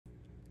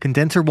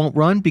Condenser won't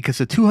run because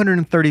the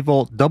 230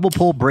 volt double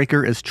pole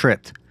breaker is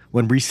tripped.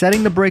 When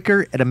resetting the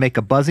breaker, it'll make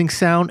a buzzing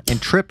sound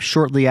and trip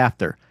shortly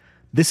after.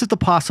 This is the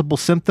possible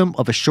symptom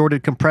of a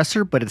shorted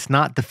compressor, but it's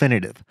not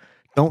definitive.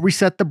 Don't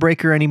reset the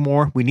breaker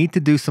anymore. We need to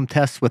do some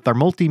tests with our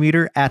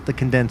multimeter at the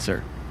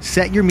condenser.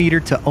 Set your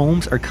meter to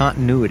ohms or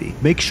continuity.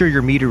 Make sure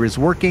your meter is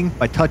working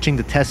by touching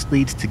the test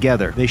leads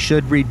together. They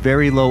should read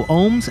very low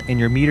ohms and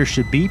your meter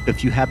should beep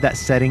if you have that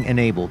setting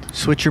enabled.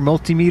 Switch your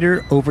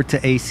multimeter over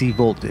to AC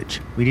voltage.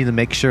 We need to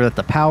make sure that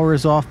the power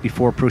is off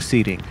before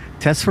proceeding.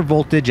 Test for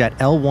voltage at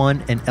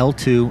L1 and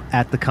L2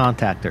 at the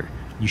contactor.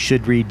 You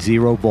should read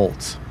 0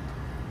 volts.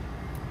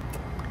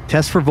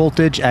 Test for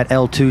voltage at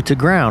L2 to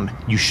ground.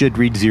 You should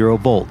read 0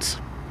 volts.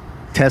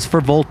 Test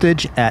for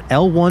voltage at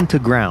L1 to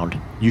ground.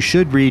 You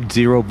should read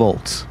 0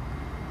 volts.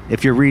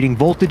 If you're reading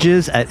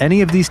voltages at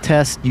any of these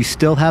tests, you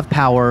still have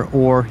power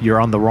or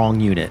you're on the wrong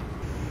unit.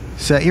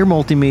 Set your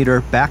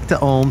multimeter back to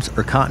ohms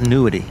or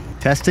continuity.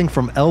 Testing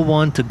from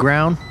L1 to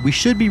ground, we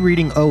should be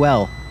reading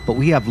OL, but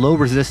we have low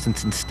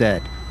resistance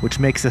instead, which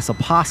makes this a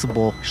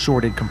possible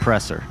shorted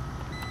compressor.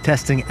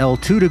 Testing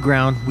L2 to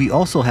ground, we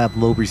also have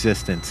low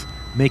resistance,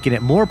 making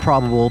it more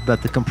probable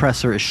that the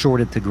compressor is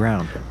shorted to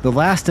ground. The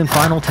last and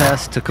final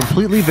test to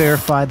completely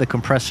verify the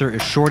compressor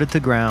is shorted to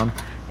ground,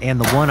 and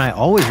the one I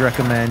always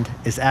recommend,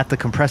 is at the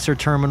compressor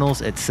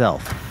terminals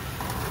itself.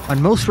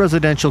 On most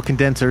residential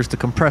condensers, the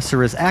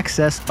compressor is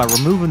accessed by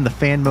removing the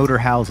fan motor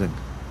housing.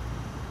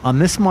 On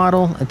this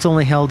model, it's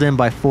only held in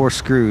by 4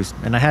 screws,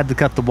 and I had to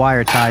cut the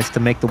wire ties to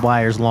make the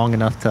wires long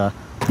enough to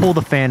pull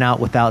the fan out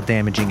without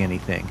damaging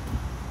anything.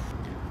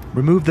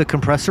 Remove the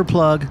compressor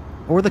plug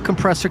or the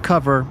compressor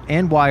cover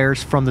and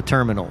wires from the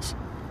terminals.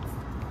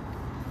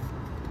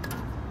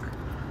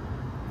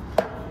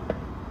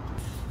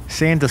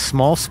 Sand a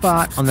small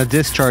spot on the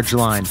discharge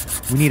line.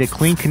 We need a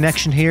clean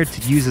connection here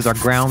to use as our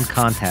ground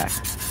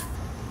contact.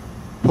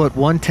 Put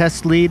one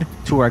test lead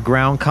to our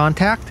ground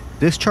contact,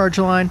 discharge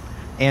line,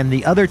 and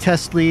the other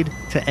test lead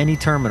to any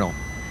terminal.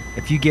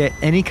 If you get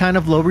any kind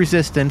of low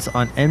resistance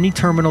on any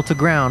terminal to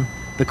ground,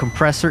 the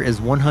compressor is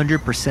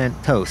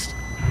 100% toast.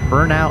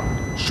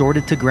 Burnout,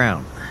 shorted to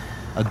ground.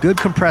 A good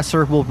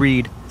compressor will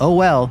read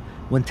OL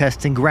when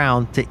testing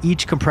ground to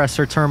each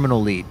compressor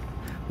terminal lead.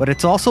 But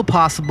it's also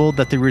possible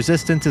that the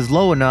resistance is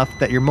low enough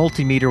that your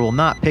multimeter will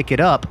not pick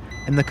it up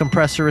and the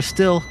compressor is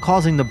still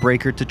causing the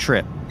breaker to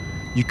trip.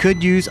 You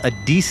could use a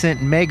decent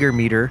Megger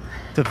meter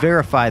to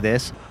verify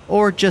this,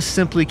 or just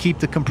simply keep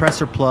the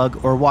compressor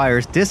plug or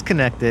wires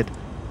disconnected,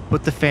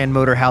 put the fan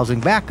motor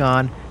housing back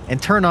on,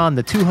 and turn on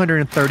the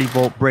 230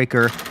 volt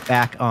breaker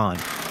back on.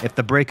 If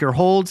the breaker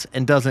holds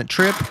and doesn't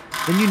trip,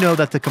 then you know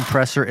that the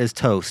compressor is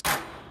toast.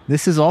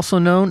 This is also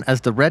known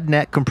as the red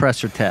net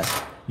compressor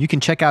test. You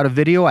can check out a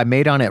video I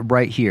made on it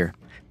right here.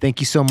 Thank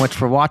you so much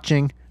for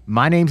watching.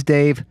 My name's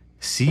Dave.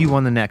 See you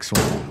on the next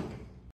one.